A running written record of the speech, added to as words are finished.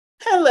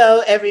Hello,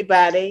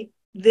 everybody.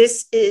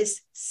 This is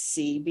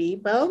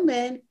CB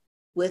Bowman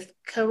with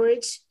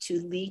Courage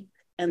to Leap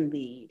and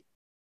Lead.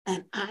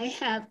 And I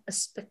have a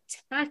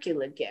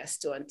spectacular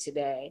guest on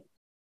today.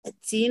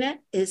 Adina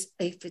is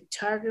a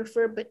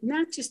photographer, but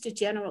not just a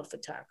general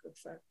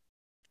photographer.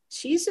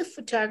 She's a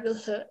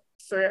photographer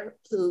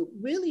who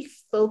really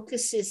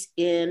focuses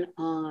in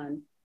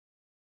on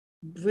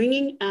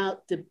bringing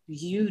out the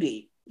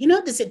beauty. You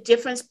know, there's a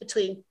difference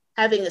between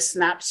having a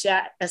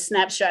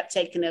snapshot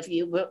taken of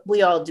you.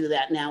 We all do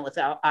that now with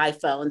our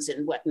iPhones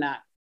and whatnot.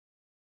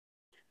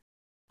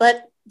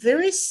 But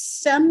there is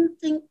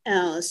something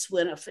else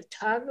when a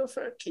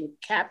photographer can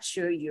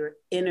capture your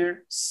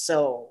inner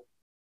soul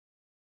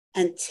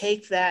and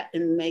take that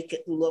and make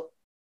it look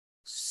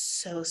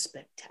so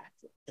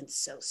spectacular and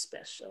so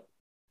special.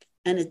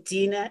 And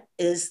Adina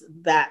is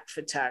that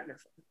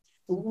photographer.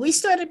 We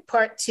started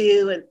part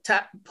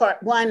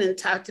one and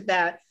talked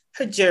about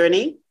her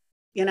journey,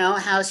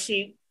 how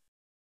she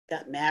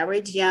got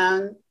married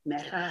young,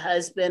 met her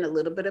husband, a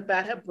little bit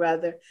about her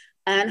brother,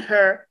 and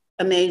her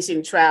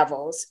amazing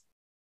travels.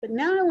 But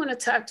now I want to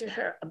talk to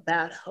her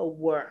about her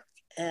work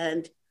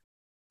and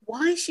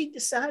why she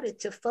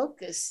decided to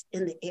focus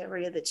in the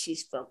area that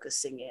she's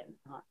focusing in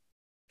on.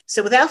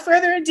 So without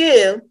further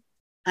ado,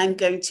 I'm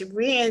going to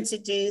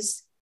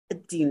reintroduce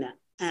Adina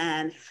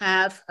and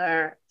have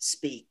her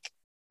speak.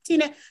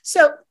 Tina,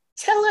 so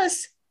tell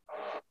us,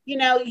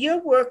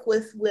 your work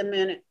with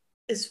women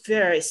is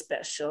very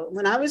special.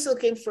 When I was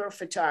looking for a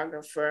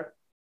photographer,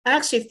 I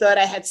actually thought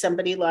I had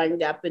somebody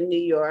lined up in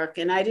New York,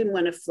 and I didn't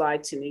want to fly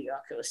to New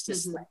York. It was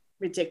just like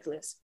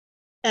ridiculous.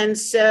 And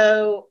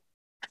so,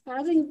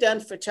 having done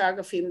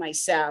photography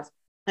myself,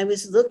 I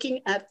was looking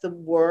at the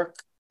work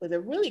with a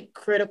really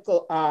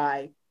critical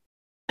eye.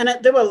 And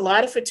there were a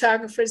lot of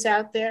photographers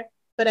out there,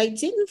 but I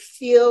didn't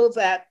feel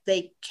that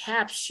they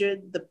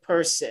captured the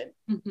person.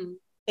 Mm-hmm.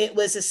 It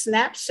was a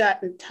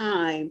snapshot in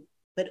time,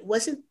 but it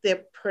wasn't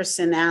their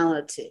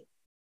personality.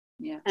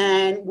 Yeah.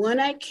 And when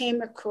I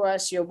came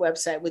across your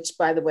website, which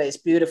by the way is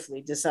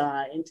beautifully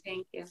designed,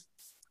 thank you.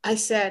 I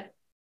said,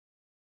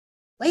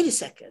 wait a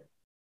second,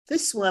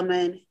 this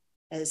woman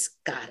has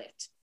got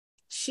it.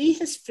 She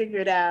has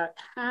figured out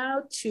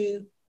how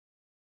to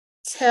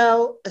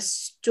tell a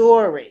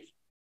story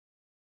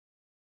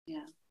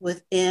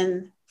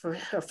within for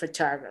her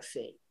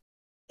photography.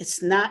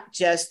 It's not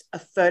just a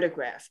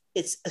photograph,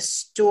 it's a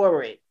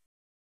story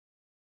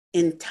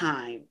in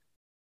time.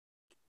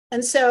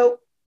 And so,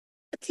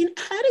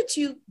 how did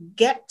you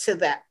get to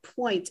that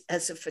point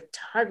as a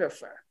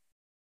photographer?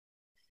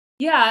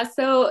 Yeah,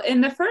 so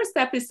in the first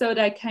episode,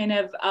 I kind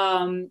of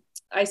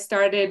I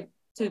started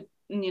to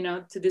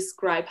to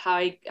describe how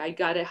I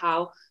got it,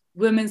 how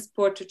women's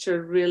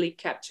portraiture really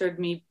captured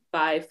me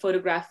by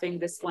photographing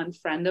this one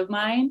friend of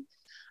mine,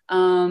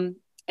 and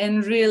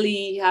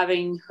really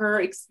having her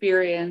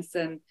experience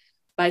and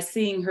by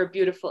seeing her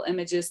beautiful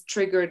images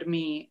triggered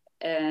me,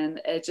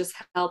 and it just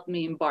helped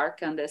me embark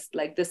on this.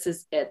 Like, this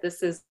is it.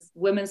 This is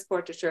women's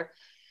portraiture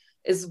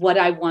is what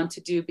I want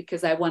to do,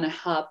 because I want to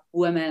help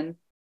women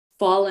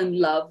fall in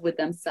love with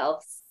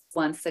themselves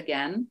once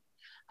again.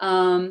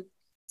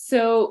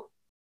 So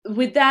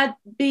with that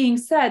being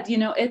said,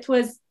 it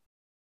was,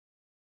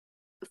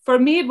 for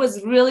me, it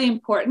was really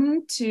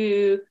important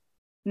to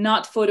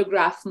not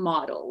photograph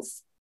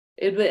models.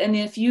 And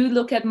if you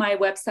look at my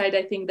website,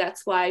 I think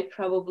that's why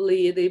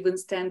probably it even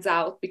stands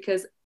out,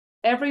 because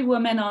every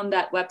woman on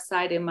that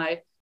website in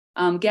my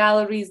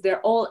galleries,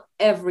 they're all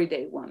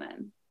everyday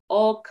women,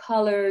 all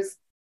colors,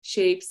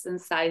 shapes, and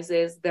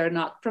sizes. They're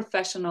not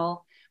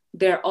professional.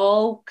 They're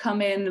all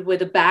come in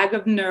with a bag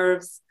of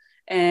nerves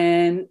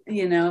and,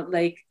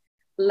 like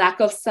lack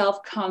of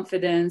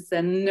self-confidence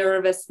and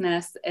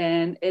nervousness.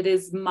 And it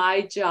is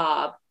my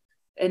job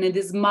and it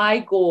is my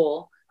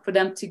goal for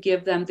them to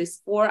give them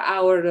this 4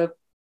 hour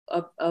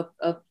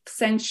of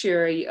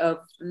sanctuary of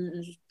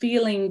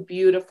feeling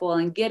beautiful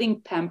and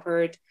getting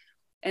pampered,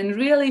 and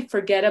really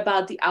forget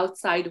about the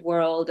outside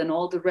world and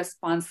all the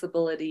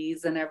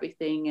responsibilities and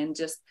everything, and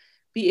just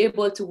be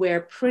able to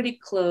wear pretty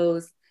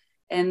clothes.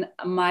 And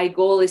my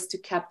goal is to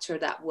capture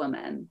that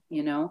woman,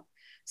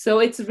 So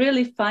it's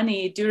really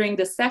funny, during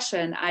the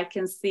session, I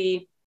can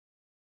see,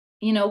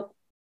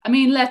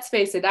 let's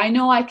face it, I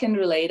know I can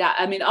relate.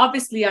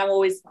 Obviously I'm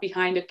always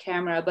behind a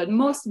camera, but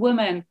most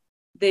women,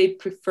 they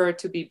prefer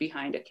to be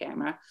behind a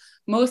camera.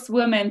 Most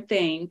women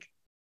think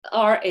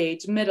our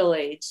age, middle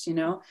age,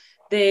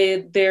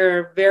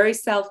 they're very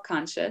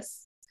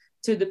self-conscious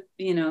to the,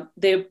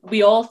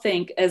 we all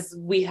think as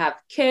we have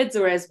kids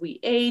or as we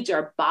age,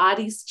 our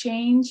bodies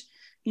change.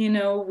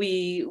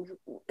 We're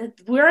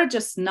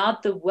just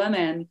not the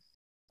women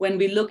when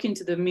we look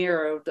into the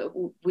mirror that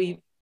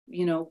we,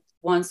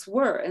 once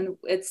were. And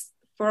it's,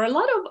 for a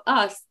lot of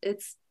us,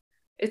 it's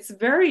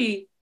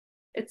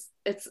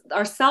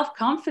our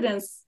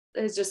self-confidence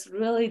is just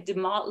really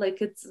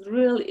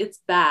it's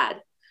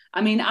bad.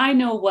 I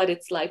know what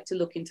it's like to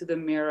look into the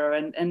mirror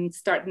and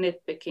start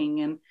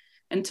nitpicking,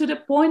 and to the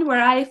point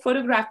where I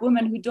photograph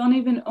women who don't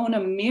even own a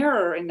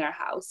mirror in their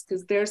house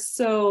because they're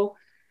so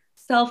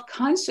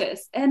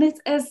self-conscious. And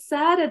it's as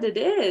sad as it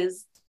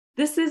is.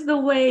 This is the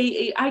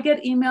way I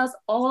get emails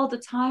all the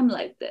time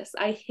like this.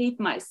 I hate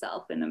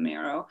myself in the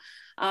mirror.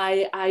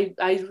 I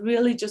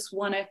really just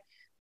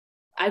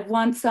I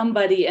want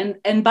somebody,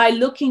 and by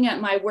looking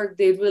at my work,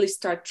 they really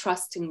start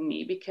trusting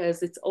me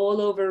because it's all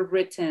over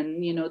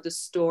written, the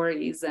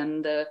stories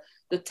and the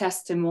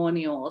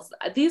testimonials.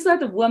 These are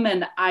the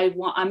women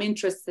I'm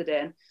interested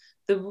in.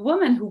 The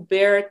women who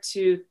bear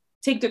to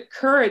take the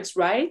courage,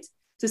 right,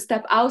 to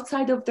step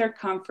outside of their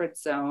comfort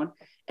zone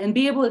and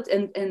be able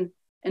to,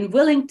 and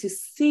willing to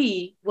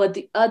see what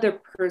the other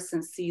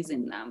person sees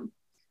in them.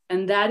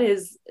 And that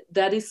is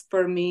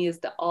for me is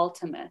the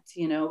ultimate,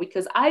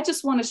 because I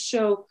just want to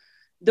show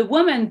the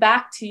woman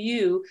back to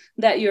you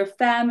that your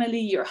family,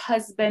 your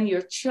husband,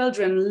 your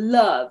children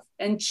love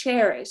and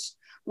cherish.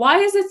 Why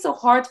is it so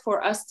hard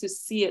for us to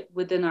see it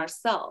within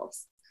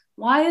ourselves?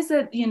 Why is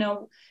it,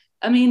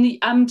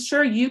 I'm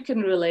sure you can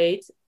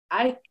relate.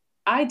 I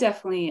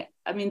definitely,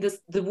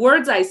 the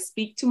words I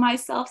speak to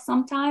myself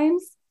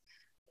sometimes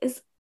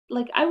is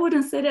like, I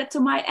wouldn't say that to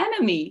my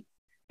enemy.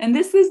 And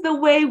this is the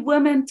way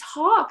women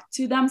talk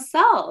to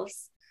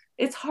themselves.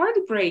 It's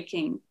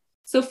heartbreaking.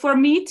 So for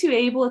me to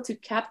able to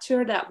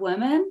capture that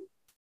woman,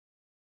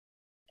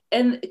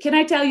 and can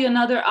I tell you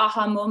another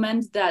aha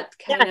moment that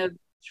kind of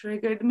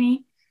triggered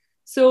me?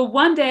 So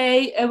one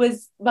day, it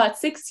was about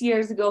 5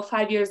 years ago,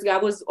 I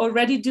was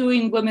already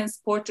doing women's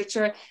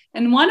portraiture.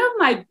 And one of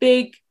my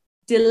big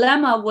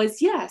dilemma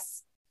was,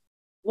 yes,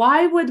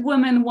 why would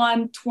women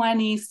want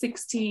 20,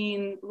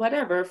 16,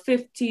 whatever,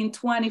 15,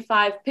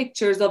 25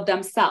 pictures of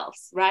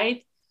themselves,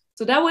 right?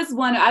 So that was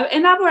one,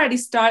 and I've already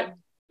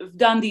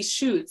done these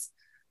shoots.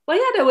 But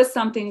yeah, there was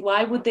something,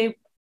 why would they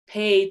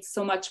pay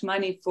so much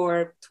money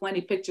for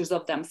 20 pictures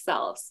of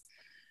themselves?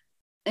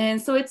 And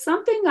so it's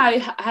something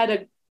I had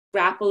a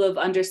grapple of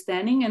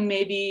understanding, and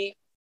maybe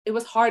it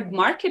was hard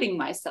marketing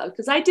myself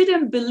because I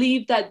didn't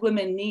believe that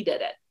women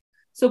needed it.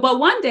 So, but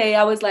one day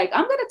I was like,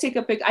 I'm going to take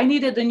a pic. I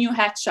needed a new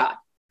headshot.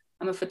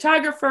 I'm a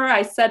photographer.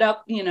 I set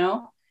up,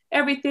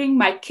 everything.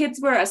 My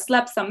kids I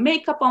slapped some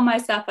makeup on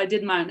myself. I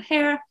did my own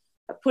hair.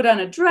 I put on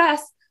a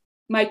dress.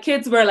 My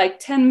kids were like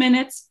 10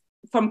 minutes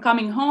from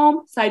coming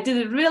home. So I did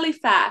it really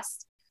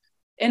fast.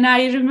 And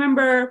I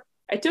remember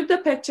I took the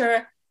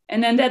picture.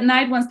 And then that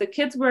night, once the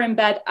kids were in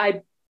bed,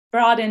 I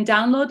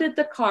downloaded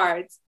the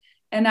cards,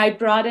 and I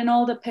brought in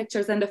all the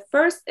pictures. And the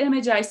first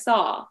image I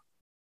saw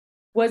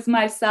was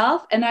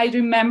myself. And I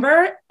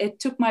remember it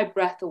took my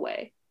breath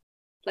away.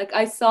 Like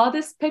I saw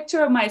this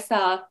picture of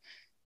myself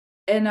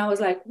and I was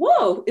like,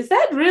 whoa, is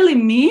that really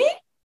me?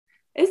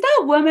 Is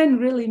that woman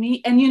really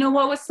me? And you know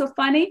what was so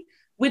funny?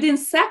 Within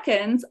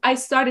seconds, I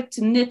started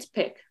to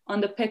nitpick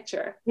on the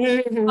picture.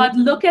 Mm-hmm. But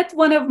look at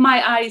one of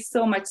my eyes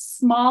so much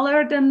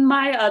smaller than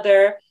my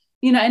other,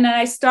 and then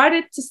I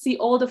started to see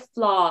all the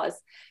flaws.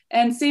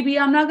 And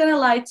CB, I'm not going to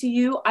lie to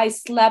you. I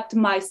slapped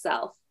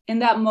myself. In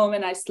that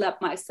moment, I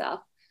slapped myself.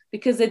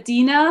 Because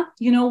Adina,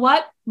 you know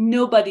what?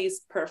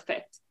 Nobody's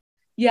perfect.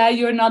 Yeah,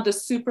 you're not the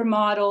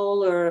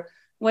supermodel or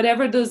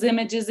whatever those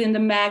images in the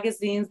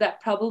magazines that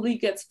probably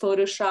gets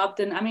photoshopped.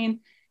 And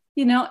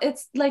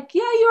it's like,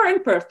 yeah, you're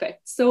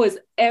imperfect. So is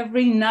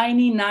every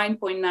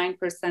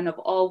 99.9% of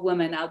all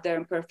women out there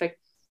imperfect.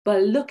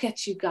 But look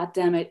at you,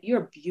 goddammit,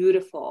 you're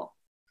beautiful.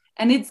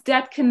 And it's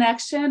that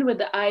connection with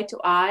the eye to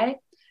eye.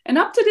 And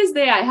up to this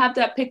day, I have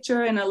that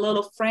picture in a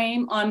little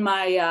frame in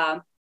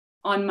my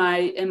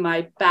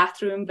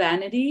bathroom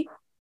vanity.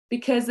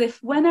 Because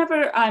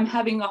whenever I'm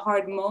having a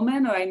hard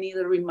moment or I need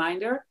a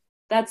reminder,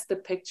 that's the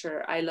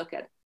picture I look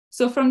at.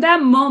 So from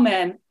that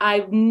moment,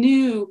 I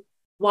knew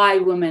why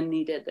women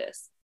needed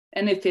this.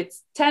 And if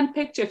it's 10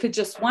 pictures, if it's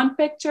just one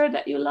picture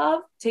that you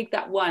love, take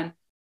that one.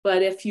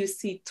 But if you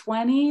see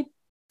 20,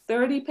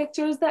 30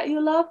 pictures that you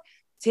love,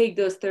 take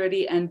those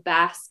 30 and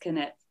bask in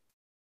it,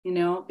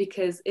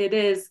 because it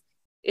is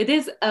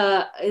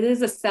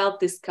a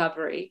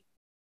self-discovery,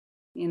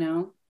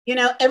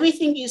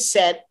 Everything you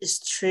said is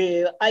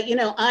true.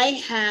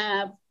 I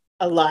have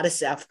a lot of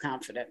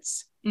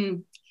self-confidence.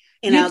 You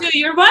do.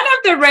 You're one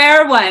of the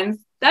rare ones.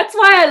 That's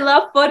why I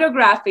love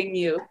photographing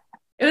you.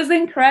 It was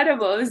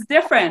incredible. It was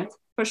different,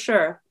 for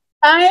sure.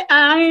 I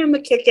am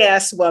a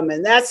kick-ass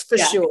woman, that's for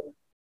sure.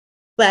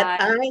 But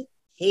I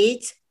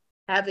hate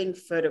having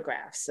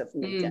photographs of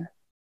me done.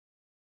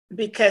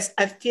 Because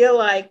I feel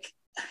like,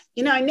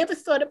 I never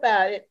thought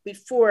about it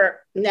before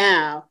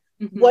now.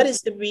 Mm-hmm. What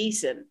is the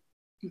reason?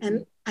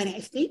 Mm-hmm. And I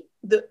think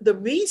the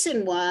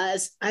reason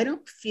was I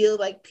don't feel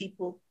like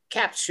people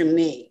capture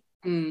me.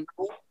 Mm.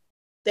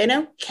 They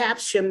don't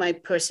capture my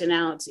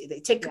personality. They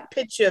take a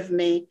picture of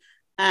me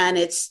and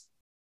it's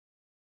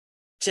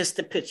just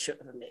a picture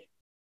of me.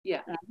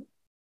 Yeah.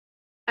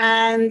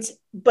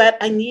 But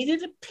I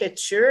needed a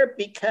picture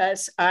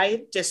because I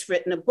had just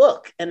written a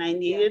book and I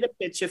needed a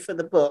picture for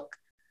the book.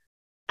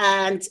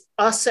 And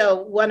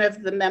also one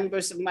of the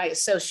members of my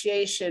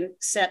association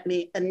sent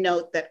me a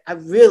note that I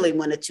really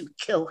wanted to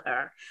kill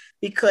her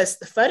because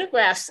the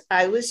photographs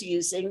I was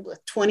using were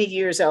 20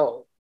 years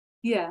old.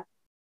 Yeah.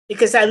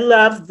 because I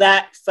love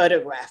that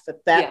photograph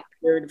at that Yeah.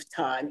 period of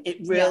time. It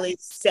Yeah. really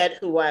said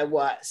who I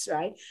was,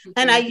 right?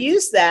 And I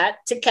used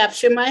that to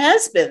capture my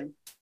husband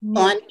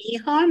on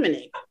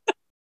eHarmony.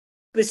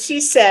 But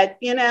she said,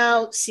 you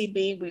know,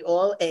 CB, we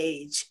all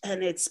age,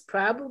 and it's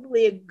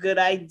probably a good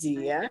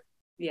idea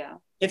Yeah.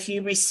 if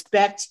you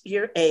respect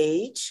your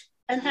age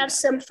and have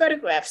some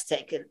photographs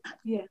taken.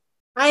 Yeah.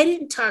 I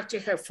didn't talk to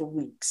her for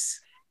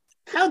weeks.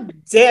 How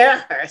dare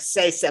her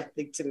say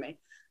something to me?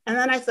 And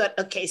then I thought,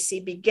 okay,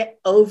 CB, get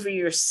over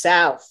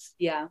yourself.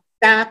 Yeah.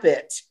 Stop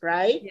it,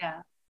 right?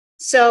 Yeah.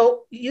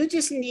 So you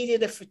just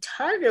needed a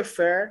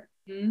photographer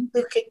Mm-hmm.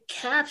 who could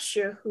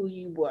capture who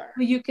you were,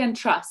 Who you can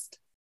trust.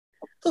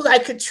 who I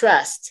could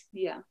trust.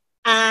 Yeah.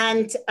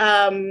 And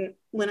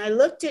when I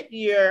looked at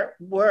your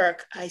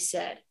work, I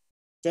said,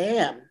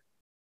 damn.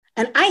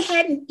 And I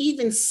hadn't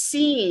even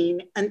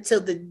seen until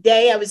the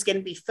day I was going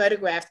to be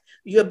photographed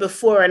your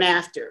before and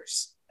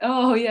afters.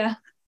 Oh, yeah.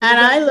 And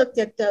I looked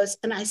at those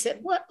and I said,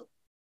 what?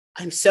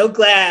 I'm so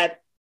glad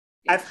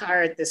I've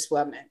hired this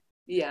woman.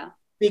 Yeah.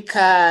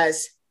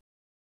 Because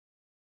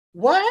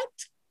what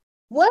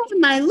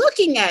am I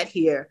looking at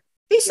here?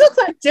 These look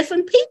like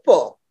different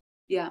people.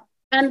 Yeah.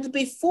 And the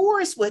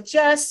befores were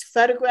just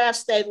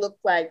photographs. They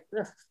looked like,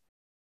 ugh.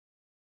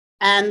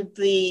 And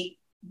the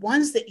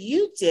ones that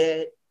you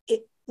did,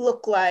 it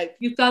looked like.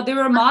 You thought they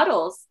were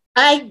models.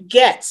 I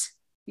get.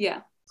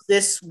 Yeah.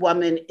 This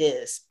woman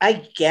is. I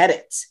get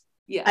it.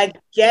 Yeah. I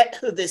get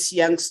who this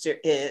youngster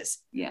is.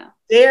 Yeah.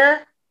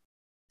 Their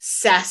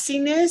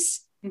sassiness,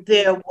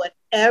 their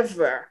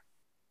whatever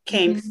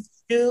came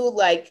through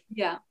like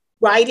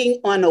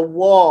writing on a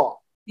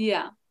wall.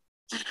 Yeah.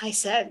 And I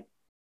said,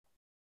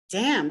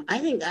 damn, I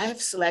think I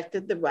have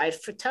selected the right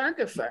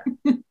photographer.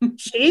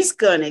 She's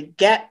going to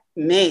get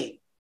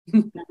me.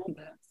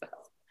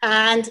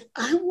 And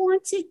I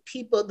wanted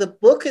people, the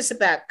book is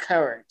about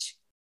courage.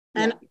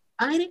 And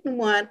I didn't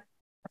want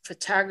a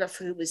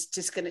photographer who was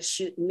just going to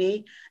shoot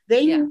me.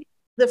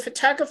 The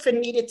photographer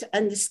needed to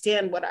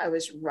understand what I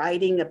was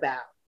writing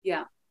about.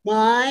 Yeah.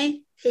 My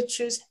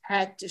pictures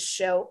had to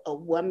show a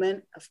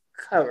woman of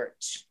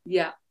courage.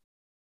 Yeah.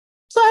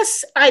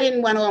 Plus, I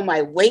didn't want all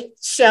my weight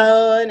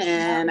shown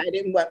and I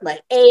didn't want my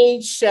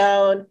age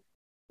shown.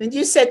 And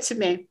you said to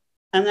me,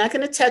 I'm not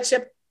going to touch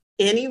up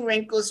any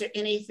wrinkles or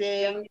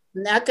anything.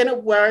 I'm not going to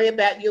worry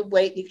about your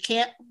weight. You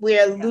can't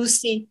wear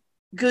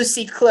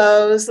loosey-goosey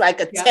clothes like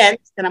a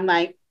tent. And I'm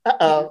like,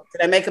 uh-oh,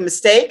 did I make a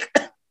mistake?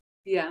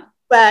 Yeah.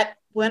 But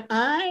when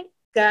I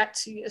got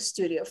to your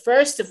studio,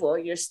 first of all,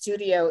 your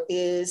studio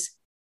is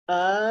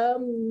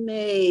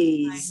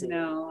amazing. I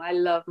know. I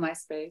love my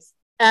space.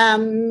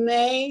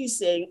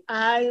 Amazing.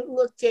 I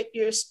looked at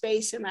your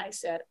space and I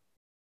said,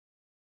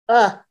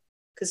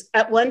 because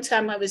at one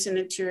time I was an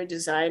interior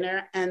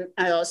designer and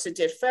I also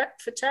did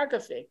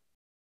photography,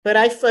 but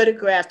I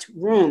photographed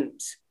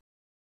rooms.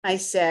 I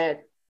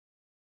said,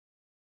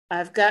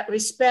 I've got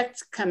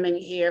respect coming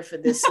here for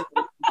this,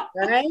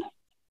 right?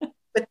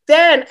 But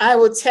then I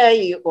will tell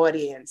you,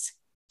 audience,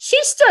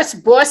 she starts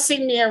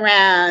bossing me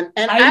around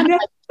and I'm like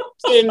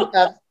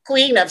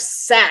queen of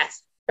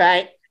sass,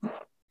 right?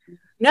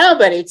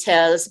 Nobody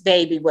tells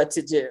baby what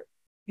to do.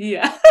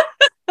 Yeah.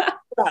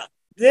 Well,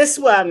 this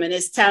woman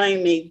is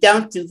telling me,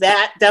 don't do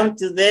that, don't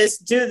do this,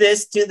 do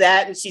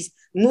that. And she's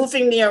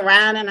moving me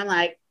around. And I'm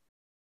like,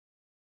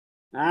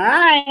 all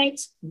right,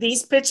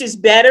 these pictures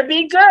better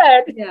be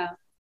good. Yeah.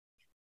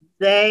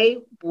 They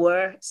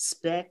were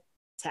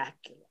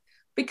spectacular.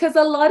 Because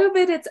a lot of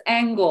it's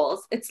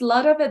angles. It's a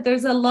lot of it.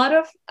 There's a lot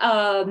of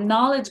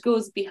knowledge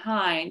goes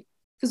behind.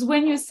 Because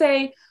when you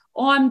say,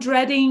 oh, I'm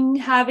dreading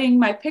having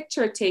my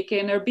picture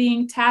taken or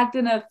being tagged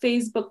in a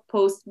Facebook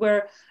post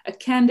where a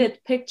candid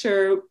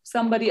picture,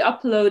 somebody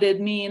uploaded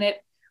me in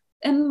it.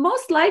 And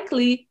most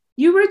likely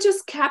you were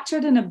just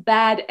captured in a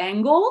bad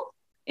angle,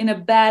 in a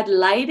bad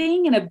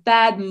lighting, in a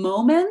bad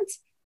moment,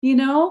 you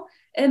know,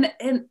 and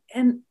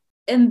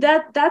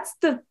that's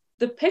the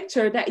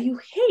picture that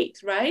you hate,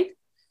 right?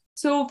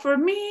 So for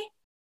me,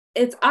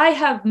 I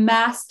have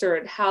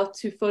mastered how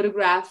to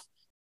photograph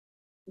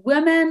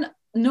women,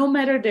 no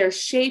matter their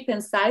shape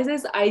and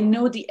sizes. I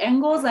know the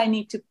angles I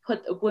need to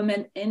put a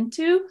woman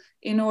into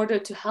in order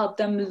to help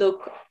them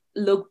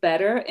look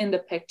better in the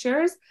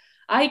pictures.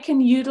 I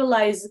can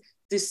utilize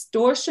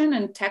distortion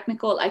and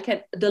technical.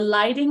 The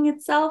lighting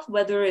itself,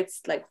 whether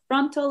it's like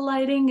frontal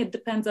lighting, it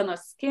depends on a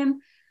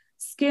skin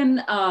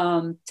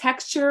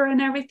texture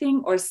and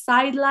everything, or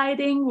side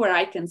lighting where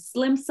I can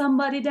slim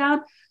somebody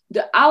down.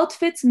 The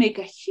outfits make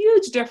a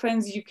huge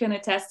difference. You can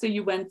attest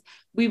to.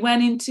 We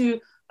went into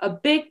a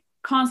big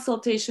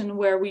consultation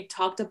where we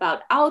talked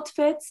about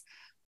outfits,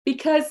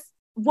 because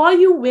while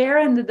you wear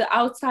in the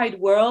outside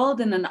world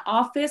in an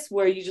office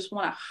where you just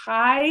want to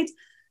hide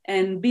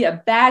and be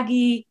a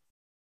baggy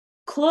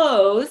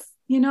clothes,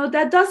 you know,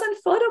 that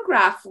doesn't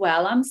photograph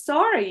well. I'm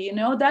sorry, you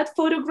know, that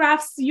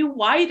photographs you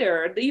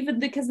wider, even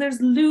because there's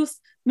loose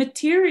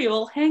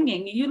material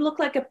hanging. You look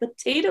like a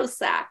potato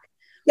sack.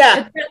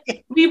 Yeah.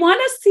 We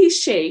want to see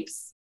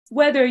shapes,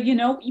 whether, you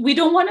know, we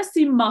don't want to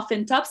see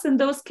muffin tops, and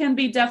those can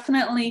be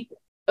definitely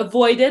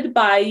avoided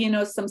by,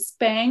 some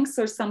Spanx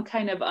or some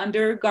kind of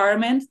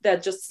undergarment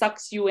that just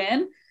sucks you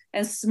in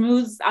and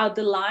smooths out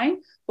the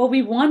line. But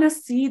we want to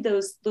see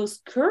those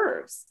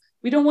curves.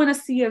 We don't want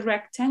to see a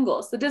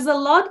rectangle. So there's a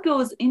lot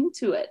goes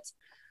into it.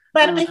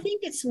 But I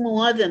think it's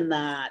more than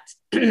that.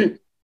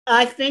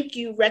 I think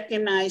you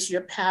recognize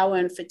your power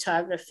in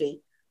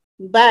photography,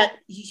 but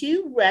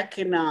you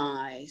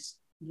recognize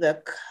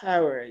the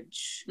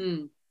courage.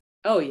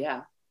 Oh,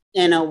 yeah.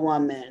 In a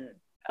woman.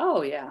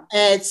 Oh, yeah.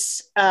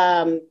 It's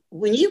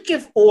when you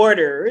give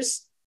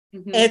orders,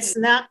 it's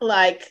not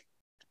like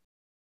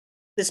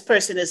this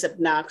person is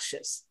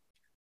obnoxious.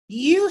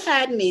 You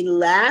had me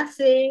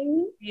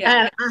laughing,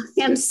 and I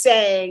am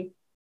saying,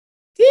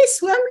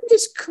 this woman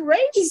is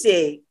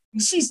crazy.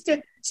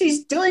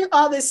 She's doing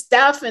all this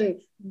stuff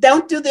and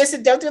don't do this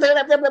and don't do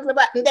that, blah, blah, blah,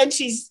 blah. And then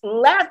she's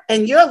laughing,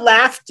 and your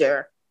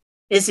laughter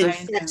is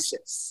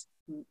infectious.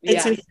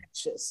 It's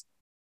infectious.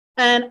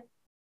 And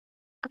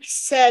I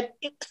said,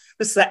 it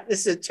was like,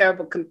 this is a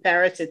terrible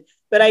comparison,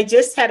 but I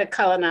just had a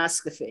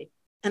colonoscopy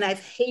and I've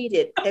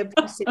hated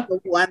every single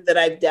one that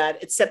I've done,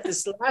 except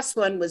this last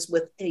one was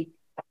with a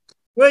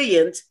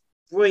brilliant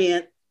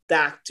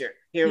doctor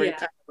here in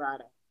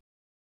Colorado.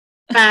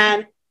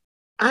 And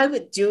I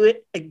would do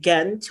it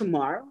again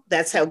tomorrow.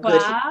 That's how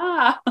good.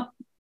 Wow. That's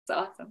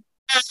awesome.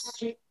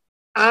 And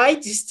I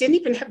just didn't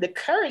even have the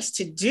courage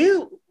to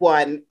do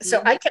one.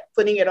 So I kept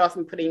putting it off.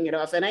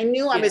 And I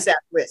knew I was at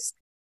risk.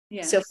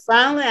 Yeah. So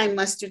finally I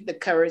mustered the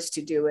courage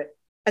to do it.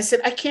 I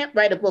said, I can't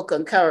write a book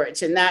on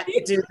courage and not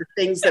do the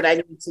things that I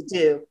need to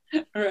do.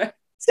 Right.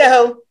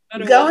 So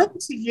going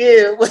to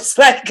you was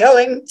like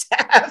going to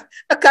have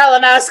a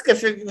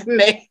colonoscopy with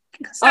me.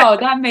 Oh,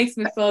 that makes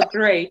me feel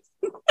great.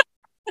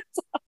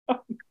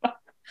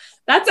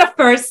 That's a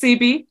first,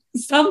 CB.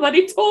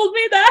 Somebody told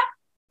me that.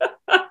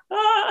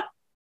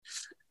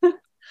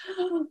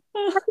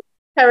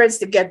 Courage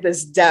to get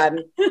this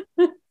done.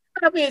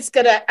 Probably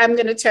I'm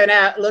gonna turn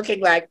out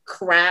looking like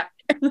crap.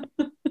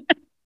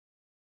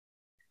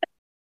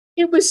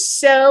 It was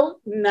so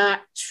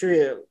not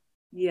true.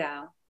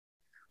 Yeah.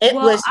 It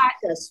was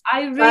just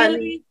I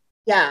really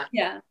fun.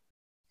 Yeah.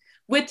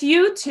 With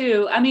you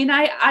too. I mean,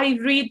 I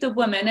read the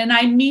women and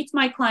I meet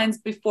my clients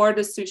before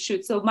the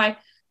shoot. So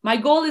my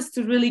goal is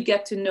to really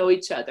get to know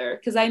each other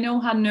because I know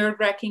how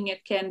nerve-wracking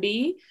it can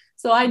be.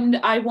 So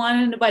I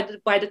wanted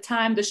by the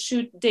time the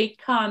shoot date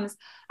comes,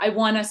 I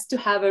want us to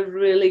have a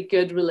really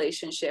good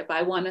relationship.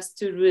 I want us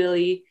to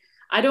really,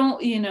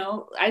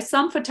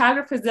 some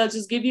photographers, they'll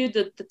just give you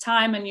the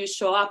time and you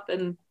show up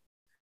and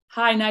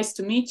hi, nice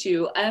to meet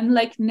you. I'm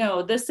like,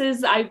 no,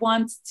 I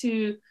want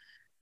to,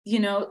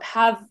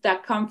 have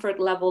that comfort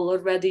level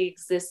already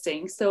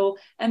existing. So,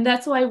 and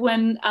that's why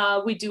when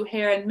we do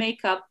hair and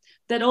makeup,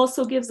 that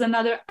also gives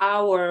another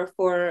hour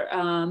for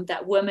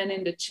that woman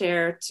in the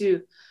chair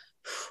to,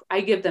 I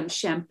give them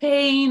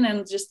champagne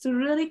and just to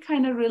really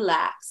kind of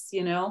relax,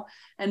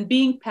 and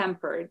being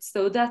pampered.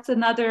 So that's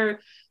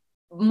another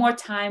more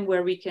time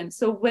where we can.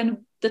 So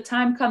when the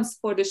time comes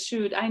for the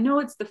shoot, I know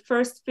it's the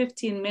first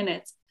 15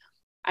 minutes.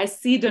 I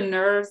see the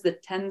nerves, the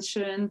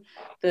tension,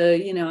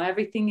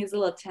 everything is a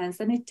little tense,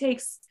 and it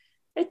takes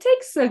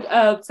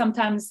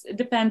sometimes it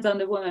depends on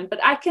the woman,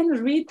 but I can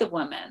read the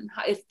woman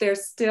if they're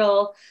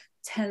still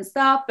tensed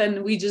up,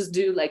 and we just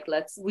do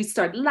we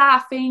start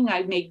laughing.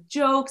 I make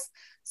jokes.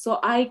 So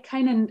I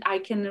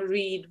can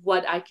read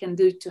what I can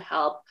do to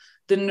help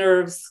the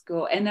nerves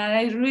go. And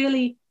I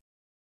really,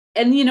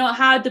 and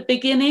how at the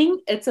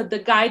beginning,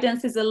 the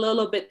guidance is a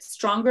little bit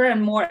stronger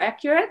and more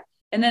accurate.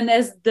 And then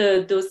as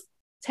those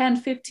 10,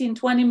 15,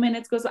 20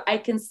 minutes goes, I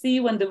can see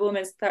when the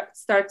woman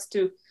starts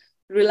to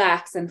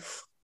relax and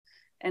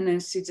then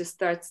she just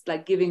starts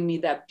giving me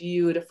that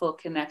beautiful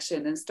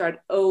connection and start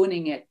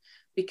owning it,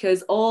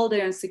 because all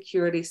their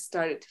insecurities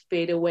started to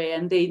fade away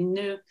and they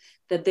knew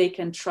that they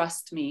can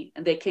trust me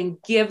and they can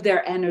give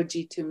their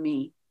energy to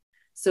me.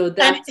 So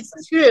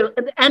it's true.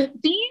 And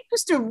they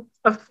used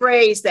a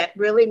phrase that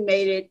really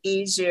made it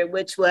easier,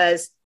 which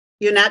was,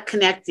 you're not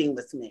connecting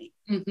with me.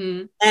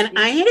 Mm-hmm. And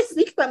I had to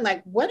think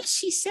about what is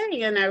she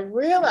saying? And I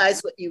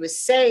realized what you were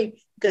saying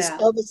because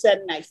all of a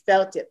sudden I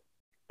felt it.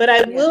 But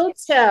I will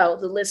tell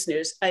the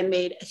listeners, I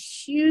made a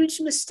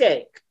huge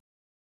mistake.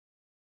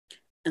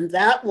 And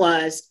that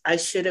was, I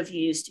should have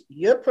used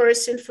your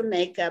person for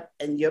makeup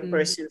and your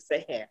person for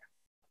hair.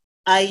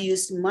 I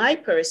used my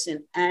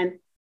person, and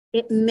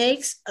it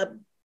makes a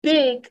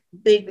big,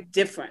 big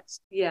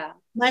difference. Yeah.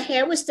 My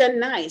hair was done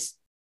nice,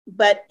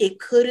 but it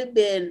could have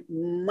been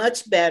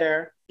much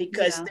better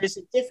because there's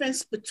a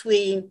difference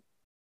between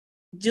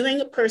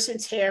doing a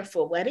person's hair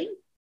for wedding,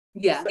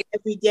 for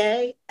every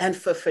day, and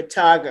for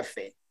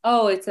photography.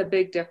 Oh, it's a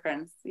big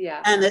difference.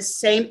 Yeah. And the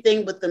same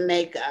thing with the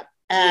makeup.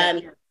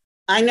 And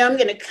I know I'm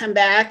going to come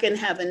back and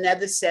have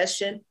another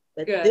session,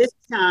 but this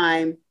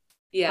time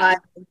I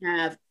can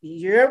have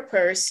your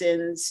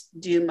persons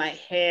do my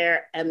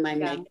hair and my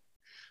makeup.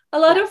 A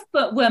lot of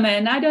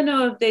women, I don't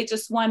know if they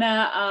just want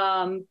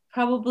to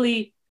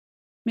probably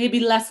maybe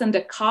lessen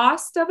the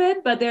cost of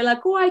it, but they're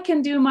like, oh, I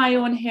can do my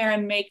own hair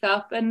and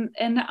makeup. And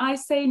I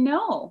say,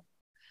 no,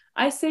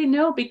 I say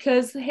no,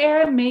 because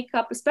hair and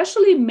makeup,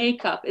 especially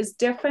makeup, is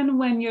different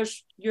when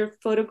you're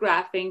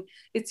photographing.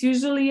 It's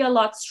usually a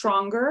lot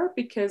stronger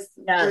because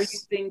we're Yes.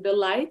 using the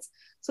lights.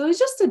 So it's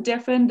just a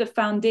different, the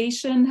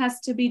foundation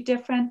has to be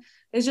different.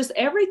 It's just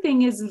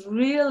everything is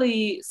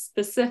really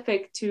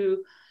specific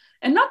to,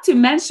 and not to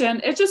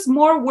mention, it's just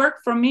more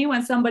work for me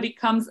when somebody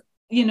comes,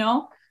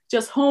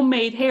 just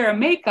homemade hair and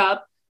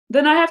makeup,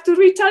 then I have to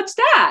retouch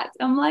that.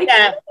 I'm like,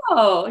 Yeah.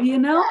 oh,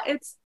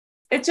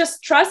 it's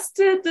just trust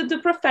the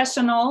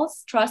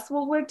professionals, trust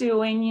what we're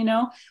doing,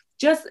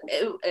 just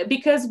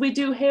because we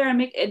do hair and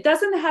make, it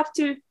doesn't have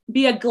to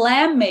be a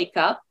glam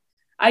makeup.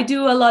 I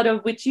do a lot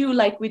of with you,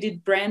 like we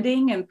did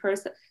branding and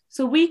person.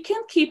 So we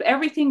can keep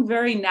everything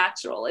very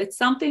natural. It's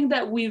something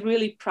that we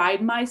really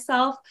pride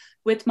myself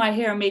with my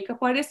hair and makeup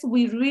artist.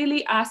 We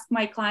really ask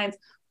my clients,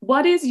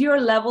 what is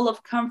your level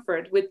of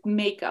comfort with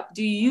makeup?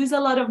 Do you use a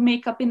lot of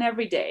makeup in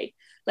every day?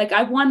 Like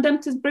I want them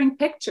to bring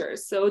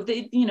pictures so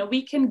they,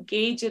 we can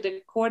gauge it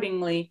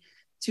accordingly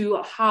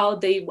to how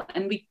they,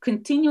 and we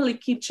continually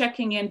keep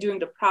checking in during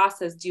the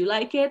process. Do you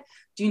like it?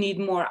 Do you need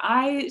more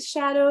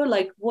eyeshadow?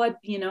 Like what,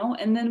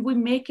 and then we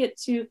make it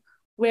to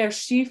where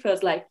she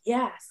feels like,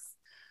 yes.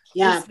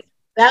 Yeah,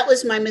 that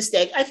was my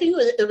mistake. I think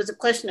it was a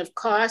question of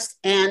cost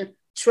and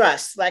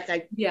trust.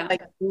 Like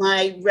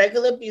my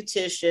regular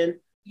beautician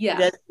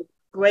does a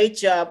great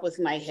job with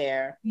my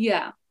hair.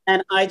 Yeah.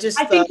 And I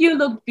think you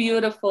look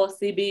beautiful,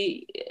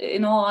 CB.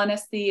 In all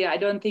honesty, I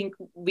don't think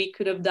we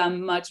could have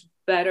done much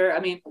better. I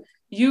mean,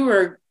 you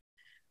were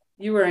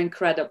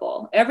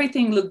incredible.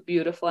 Everything looked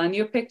beautiful, and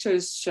your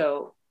pictures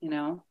show,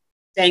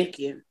 Thank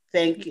you.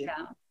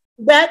 Yeah.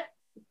 But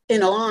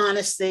in all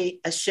honesty,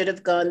 I should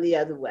have gone the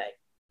other way.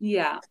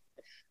 Yeah.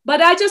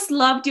 But I just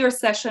loved your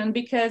session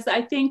because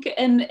I think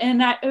and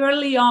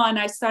early on,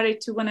 I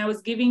started to, when I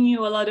was giving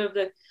you a lot of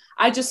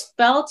I just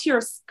felt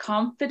your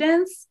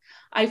confidence.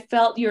 I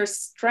felt your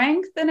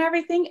strength and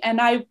everything.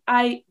 And I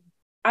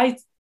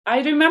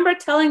remember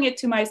telling it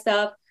to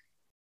myself,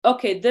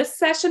 okay, this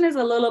session is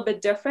a little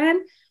bit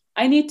different.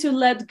 I need to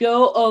let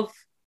go of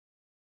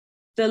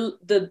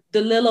the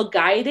little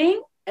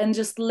guiding and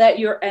just let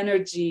your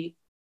energy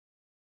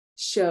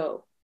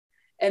show.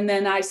 And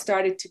then I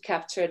started to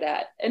capture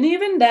that. And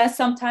even that,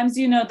 sometimes,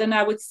 then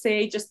I would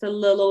say just a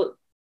little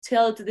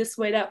tilt this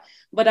way, that.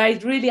 But I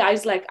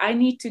was like, I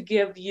need to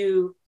give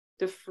you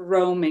the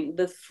roaming,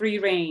 the free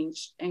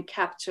range, and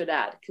capture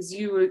that, because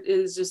it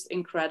was just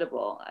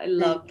incredible. I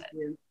love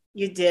it.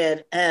 You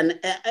did. And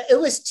it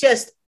was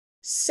just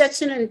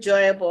such an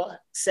enjoyable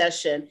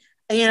session.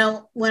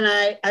 And, when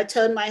I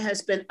told my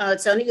husband, oh,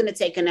 it's only going to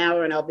take an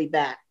hour and I'll be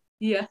back.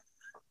 Yeah.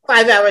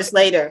 5 hours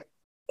later,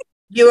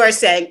 you are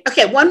saying,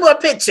 okay, one more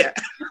picture.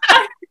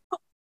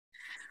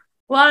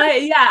 Well,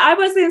 yeah, I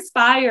was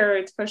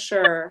inspired for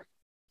sure.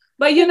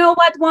 But you know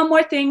what? One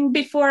more thing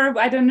before,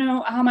 I don't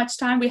know how much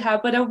time we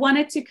have, but I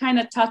wanted to kind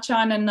of touch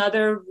on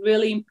another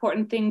really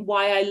important thing,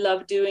 why I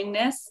love doing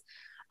this.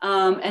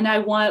 And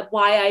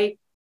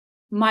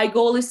my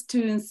goal is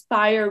to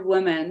inspire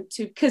women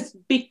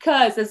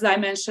because as I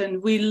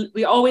mentioned,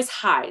 we always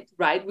hide,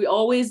 right?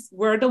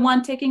 We're the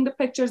one taking the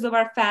pictures of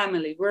our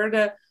family. We're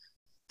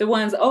the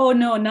ones, oh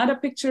no, not a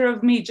picture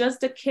of me,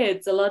 just the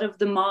kids. A lot of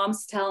the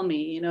moms tell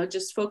me,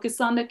 just focus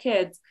on the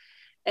kids.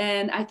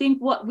 And I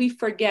think what we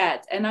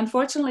forget, and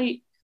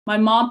unfortunately, my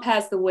mom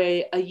passed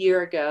away a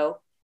year ago.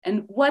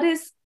 And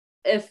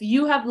if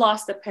you have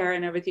lost a parent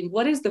and everything,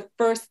 what is the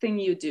first thing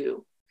you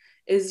do?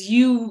 Is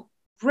you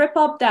rip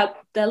up that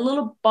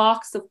little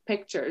box of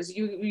pictures.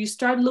 You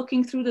start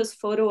looking through those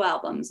photo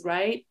albums,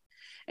 right?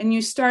 And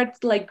you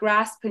start like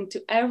grasping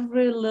to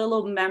every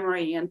little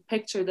memory and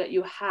picture that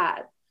you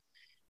had.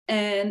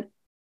 And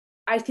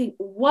I think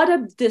what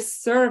a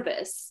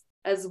disservice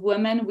as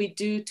women we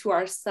do to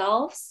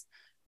ourselves,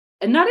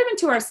 and not even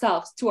to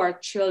ourselves, to our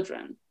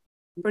children,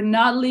 for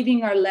not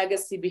leaving our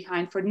legacy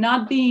behind, for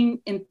not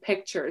being in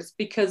pictures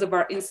because of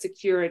our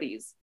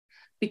insecurities,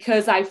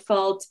 because I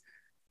felt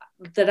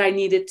that I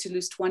needed to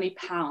lose 20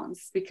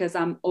 pounds because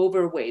I'm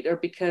overweight, or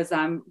because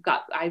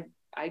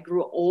I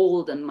grew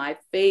old and my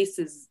face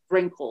is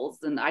wrinkles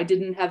and I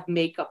didn't have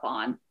makeup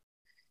on,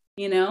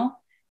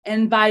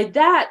 And by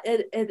that,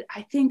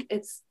 I think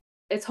it's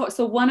hard.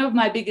 So one of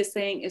my biggest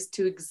saying is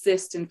to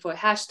exist in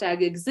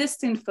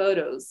 #exist in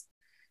photos.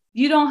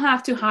 You don't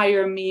have to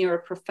hire me or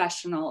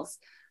professionals,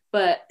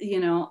 but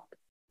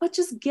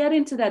just get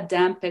into that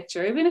damn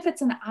picture, even if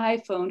it's an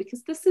iPhone,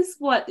 because this is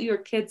what your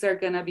kids are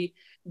going to be.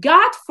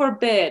 God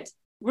forbid,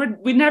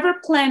 we never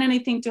plan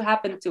anything to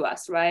happen to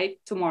us, right?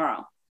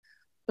 Tomorrow.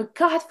 But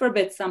God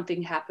forbid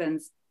something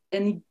happens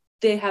and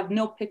they have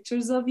no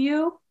pictures of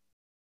you.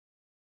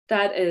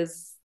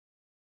 It's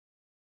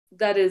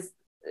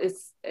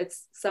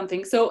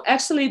something. So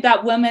actually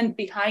that woman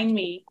behind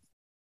me,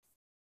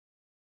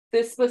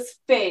 this was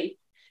Faith.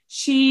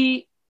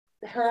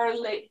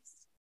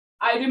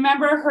 I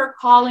remember her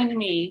calling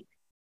me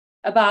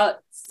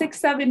about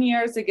 6-7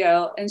 years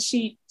ago, and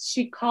she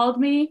called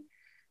me.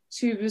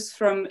 She was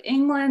from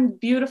England,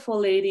 beautiful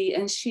lady,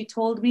 and she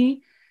told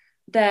me,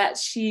 that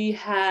she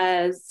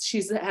has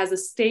a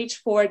stage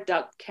 4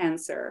 duct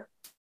cancer,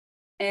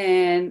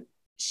 and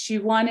she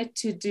wanted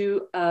to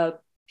do a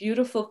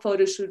beautiful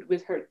photo shoot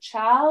with her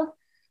child,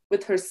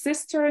 with her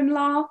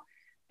sister-in-law,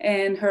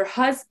 and her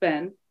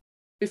husband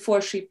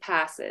before she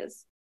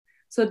passes.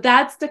 So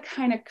that's the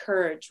kind of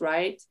courage,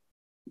 right?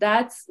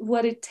 That's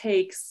what it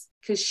takes,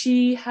 because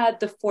she had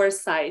the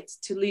foresight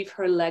to leave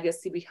her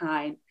legacy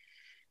behind.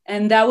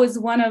 And that was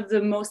one of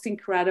the most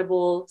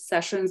incredible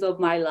sessions of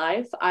my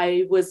life.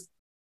 I was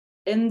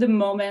in the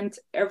moment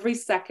every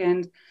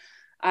second.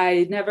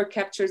 I never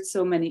captured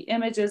so many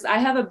images. I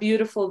have a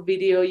beautiful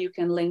video you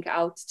can link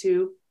out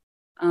to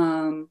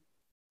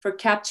for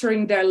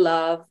capturing their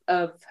love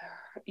of,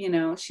 you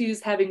know,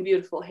 she's having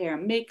beautiful hair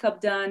and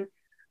makeup done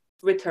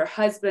with her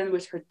husband,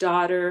 with her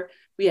daughter.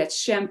 We had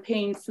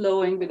champagne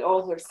flowing with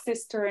all her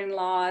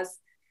sister-in-laws.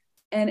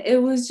 And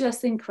it was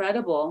just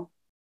incredible.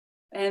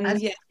 And I've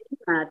seen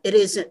that. It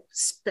is a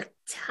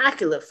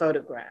spectacular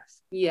photograph.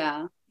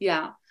 Yeah.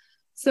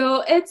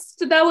 So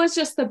that was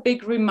just a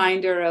big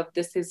reminder of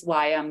this is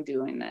why I'm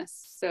doing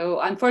this. So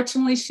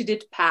unfortunately, she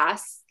did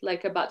pass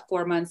like about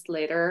 4 months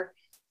later.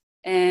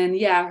 And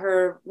yeah,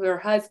 her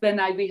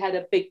husband, we had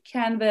a big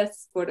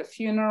canvas for the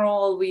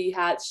funeral.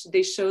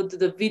 They showed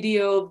the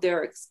video of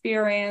their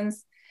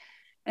experience.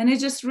 And it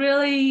just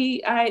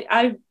really,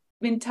 I've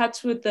been in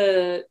touch with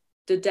the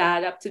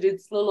dad up to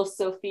this little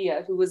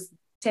Sophia, who was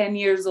 10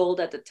 years old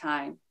at the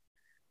time.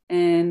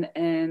 And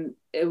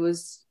it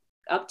was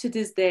up to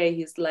this day,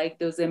 he's like,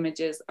 those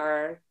images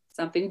are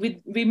something.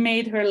 We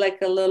made her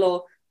like a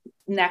little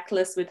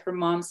necklace with her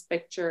mom's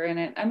picture in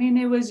it. I mean,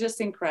 it was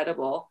just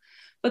incredible.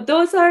 But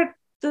those are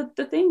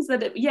the things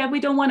that, we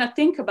don't want to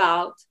think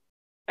about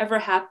ever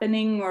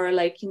happening or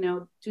like, you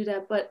know, do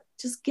that. But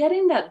just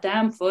getting that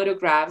damn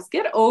photographs,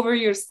 get over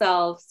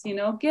yourselves, you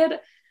know,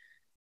 get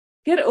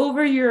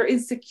over your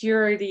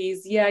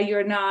insecurities. Yeah,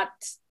 you're not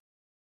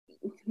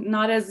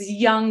as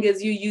young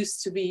as you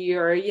used to be,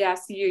 or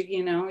yes,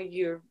 you know,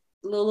 you're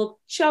a little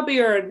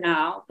chubbier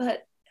now,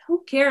 but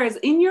who cares?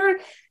 In your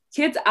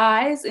kids'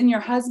 eyes, in your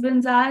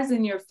husband's eyes,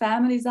 in your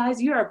family's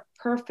eyes, you are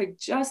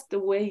perfect just the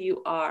way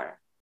you are.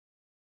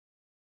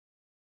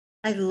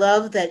 I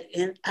love that.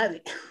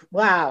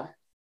 Wow.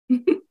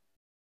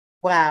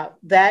 Wow.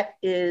 That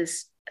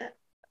is,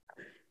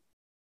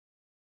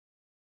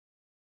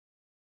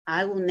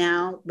 I will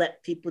now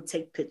let people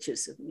take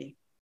pictures of me.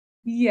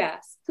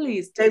 Yes,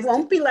 please. They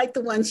won't be like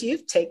the ones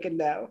you've taken,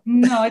 though.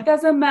 No, it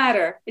doesn't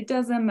matter. It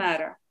doesn't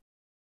matter.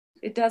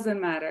 It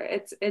doesn't matter.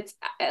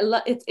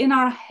 It's in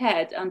our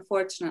head,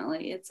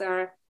 unfortunately. It's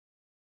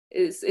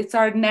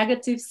our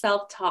negative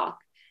self-talk.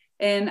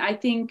 And I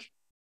think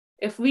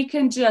if we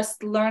can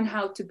just learn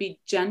how to be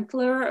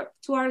gentler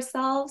to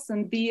ourselves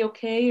and be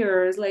okay,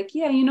 or like,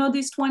 yeah, you know,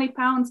 these 20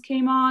 pounds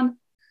came on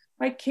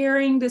by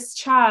carrying this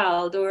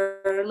child,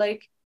 or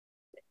like,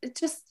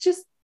 just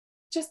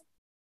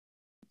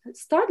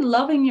start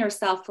loving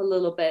yourself a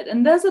little bit.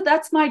 And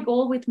that's my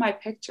goal with my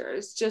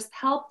pictures. Just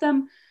help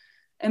them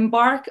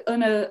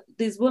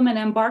these women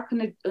embark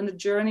on a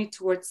journey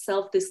towards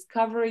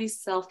self-discovery,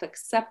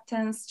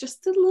 self-acceptance,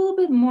 just a little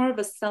bit more of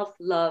a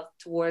self-love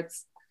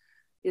towards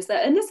this.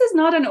 And this is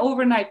not an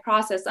overnight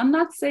process. I'm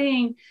not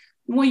saying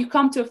when you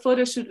come to a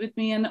photo shoot with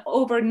me and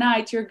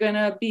overnight you're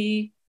gonna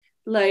be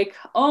like,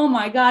 oh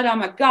my God,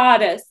 I'm a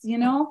goddess, you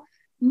know?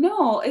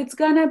 No, it's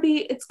gonna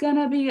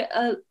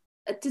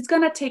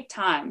take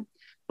time,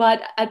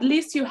 but at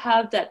least you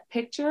have that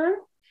picture.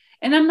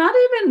 And I'm not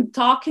even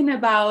talking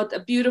about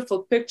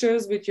beautiful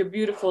pictures with your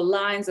beautiful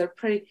lines or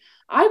pretty.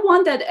 I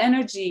want that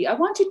energy. I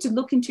want you to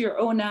look into your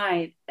own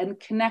eye and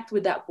connect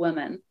with that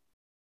woman,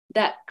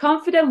 that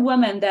confident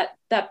woman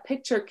that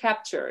picture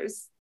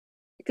captures,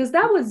 because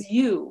that was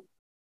you.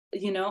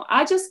 You know,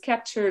 I just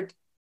captured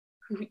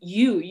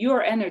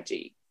your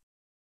energy.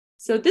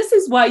 So this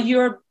is why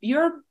your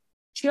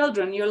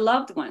children, your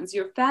loved ones,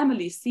 your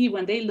family see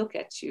when they look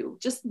at you.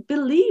 Just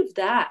believe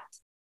that.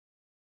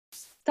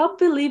 Stop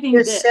believing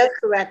You're this. so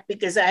correct,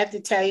 because I have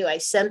to tell you, I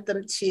sent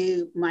them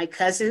to my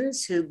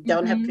cousins who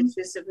don't have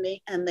pictures of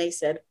me, and they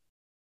said,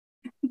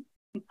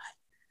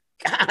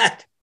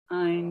 God,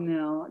 I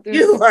know.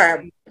 You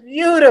are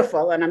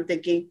beautiful. And I'm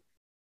thinking,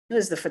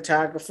 who's the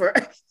photographer?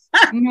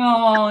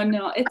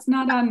 No, it's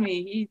not on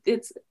me.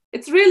 It's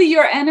really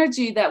your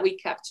energy that we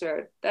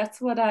captured. That's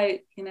what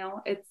it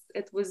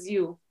was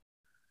you.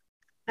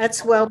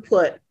 That's well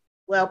put.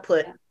 Well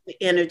put. Yeah. The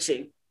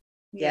energy.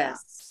 Yeah.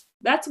 Yes.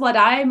 That's what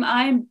I'm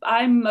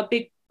a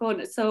big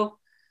proponent. So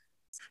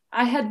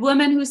I had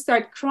women who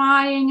start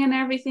crying and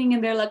everything,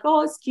 and they're like,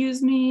 oh,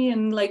 excuse me,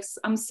 and like,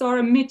 I'm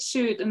sorry,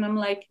 mid-shoot. And I'm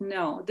like,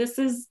 no, this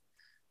is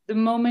the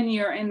moment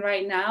you're in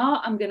right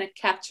now. I'm gonna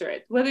capture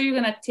it. Whether you're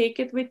gonna take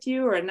it with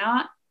you or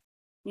not,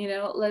 you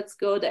know, let's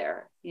go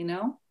there, you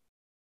know?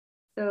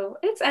 So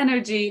it's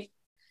energy.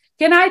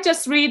 Can I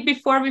just read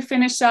before we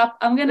finish up?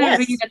 I'm gonna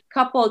read a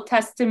couple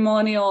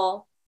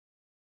testimonial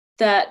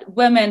that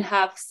women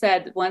have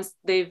said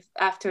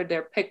after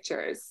their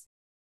pictures.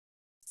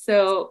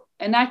 So,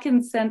 and I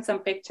can send some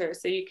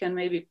pictures so you can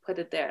maybe put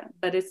it there.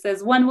 But it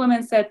says, one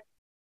woman said,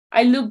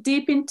 I looked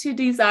deep into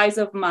these eyes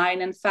of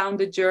mine and found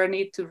the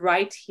journey to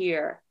right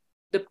here,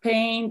 the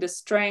pain, the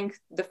strength,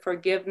 the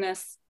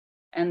forgiveness,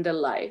 and the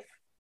life.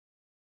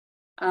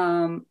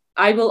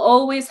 I will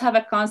always have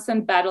a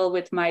constant battle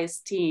with my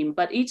esteem,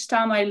 but each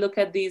time I look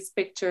at these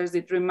pictures,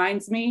 it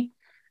reminds me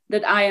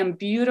that I am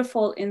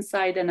beautiful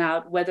inside and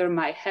out, whether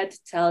my head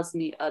tells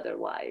me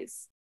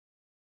otherwise.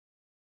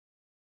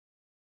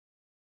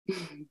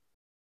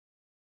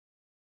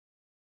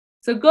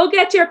 So go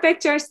get your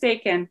pictures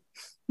taken.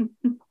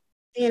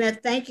 Dina,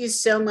 thank you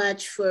so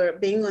much for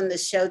being on the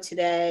show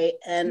today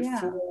and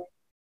for.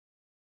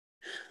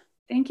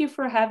 Thank you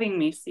for having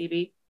me,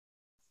 CB.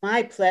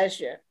 My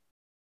pleasure.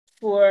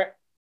 For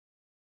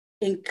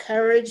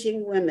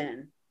encouraging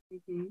women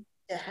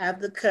to have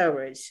the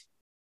courage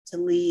to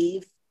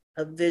leave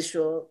a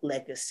visual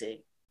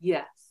legacy.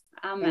 Yes.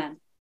 Amen.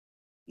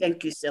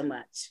 Thank you so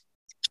much.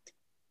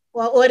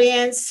 Well,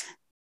 audience,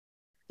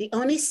 the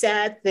only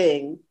sad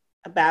thing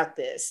about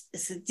this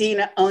is that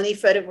Dina only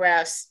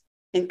photographs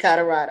in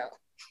Colorado.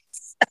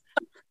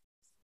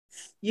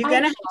 You're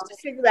going to have to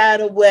figure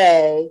out a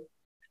way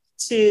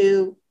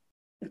to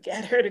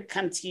get her to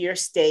come to your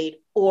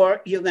state,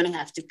 or you're going to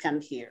have to come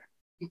here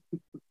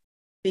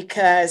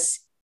because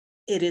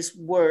it is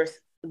worth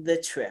the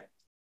trip.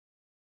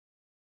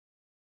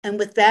 And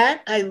with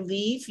that, I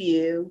leave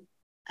you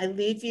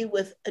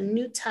with a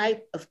new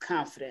type of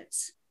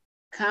confidence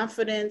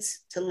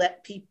to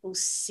let people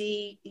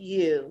see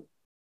you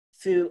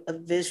through a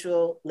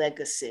visual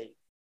legacy.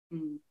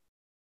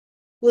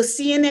 We'll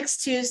see you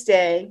next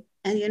Tuesday.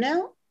 And you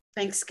know,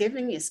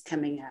 Thanksgiving is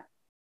coming up.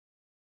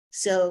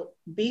 So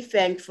be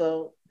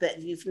thankful that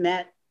you've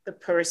met the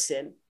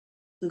person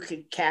who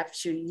could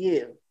capture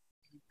you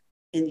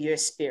in your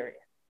spirit.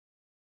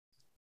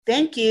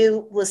 Thank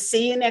you. We'll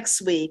see you next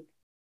week.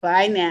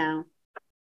 Bye now.